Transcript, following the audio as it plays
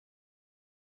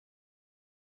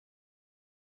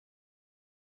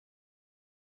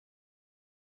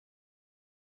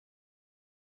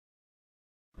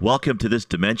Welcome to this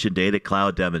Dimension Data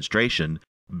Cloud demonstration,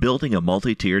 Building a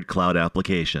Multi-Tiered Cloud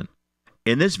Application.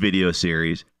 In this video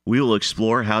series, we will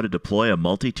explore how to deploy a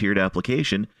multi-tiered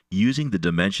application using the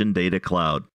Dimension Data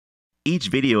Cloud. Each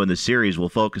video in the series will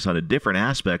focus on a different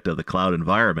aspect of the cloud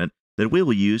environment that we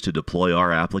will use to deploy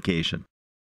our application.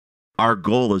 Our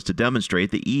goal is to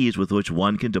demonstrate the ease with which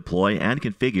one can deploy and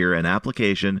configure an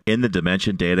application in the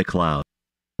Dimension Data Cloud.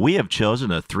 We have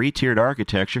chosen a three-tiered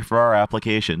architecture for our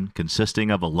application consisting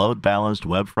of a load-balanced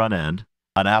web front end,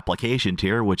 an application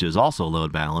tier which is also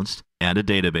load-balanced, and a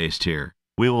database tier.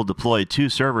 We will deploy 2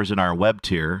 servers in our web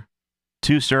tier,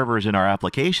 2 servers in our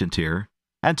application tier,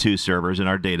 and 2 servers in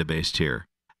our database tier.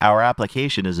 Our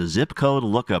application is a zip code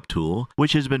lookup tool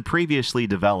which has been previously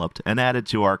developed and added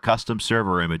to our custom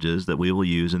server images that we will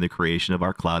use in the creation of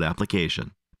our cloud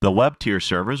application. The web tier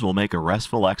servers will make a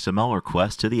RESTful XML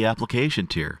request to the application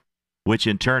tier, which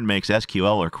in turn makes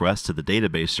SQL requests to the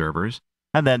database servers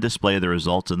and then display the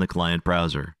results in the client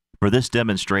browser. For this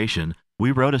demonstration, we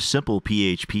wrote a simple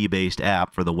PHP-based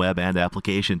app for the web and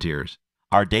application tiers.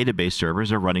 Our database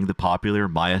servers are running the popular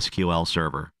MySQL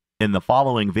server. In the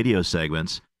following video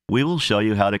segments, we will show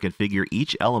you how to configure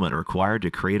each element required to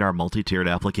create our multi-tiered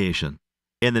application.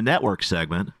 In the network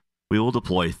segment, we will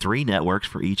deploy 3 networks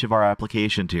for each of our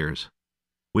application tiers.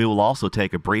 We will also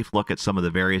take a brief look at some of the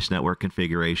various network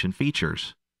configuration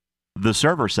features. The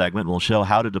server segment will show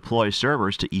how to deploy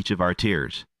servers to each of our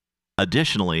tiers.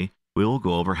 Additionally, we will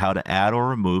go over how to add or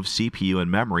remove CPU and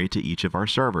memory to each of our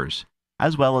servers,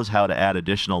 as well as how to add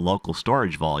additional local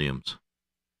storage volumes.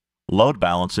 Load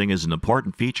balancing is an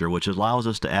important feature which allows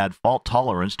us to add fault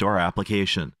tolerance to our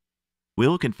application. We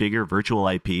will configure virtual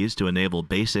IPs to enable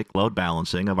basic load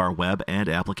balancing of our web and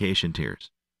application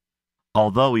tiers.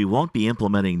 Although we won't be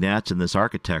implementing NATs in this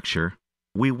architecture,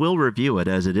 we will review it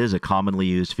as it is a commonly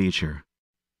used feature.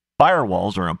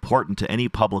 Firewalls are important to any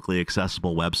publicly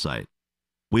accessible website.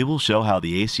 We will show how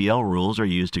the ACL rules are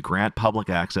used to grant public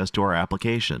access to our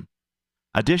application.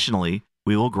 Additionally,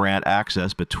 we will grant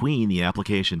access between the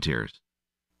application tiers.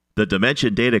 The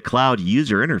Dimension Data Cloud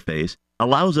user interface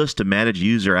allows us to manage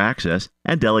user access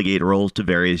and delegate roles to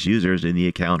various users in the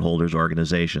account holder's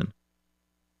organization.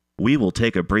 We will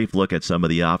take a brief look at some of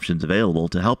the options available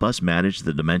to help us manage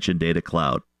the Dimension Data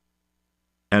Cloud.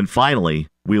 And finally,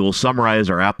 we will summarize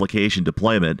our application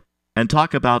deployment and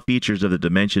talk about features of the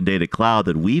Dimension Data Cloud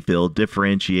that we feel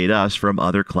differentiate us from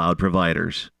other cloud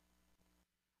providers.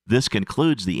 This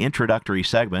concludes the introductory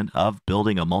segment of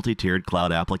Building a Multi-Tiered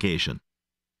Cloud Application.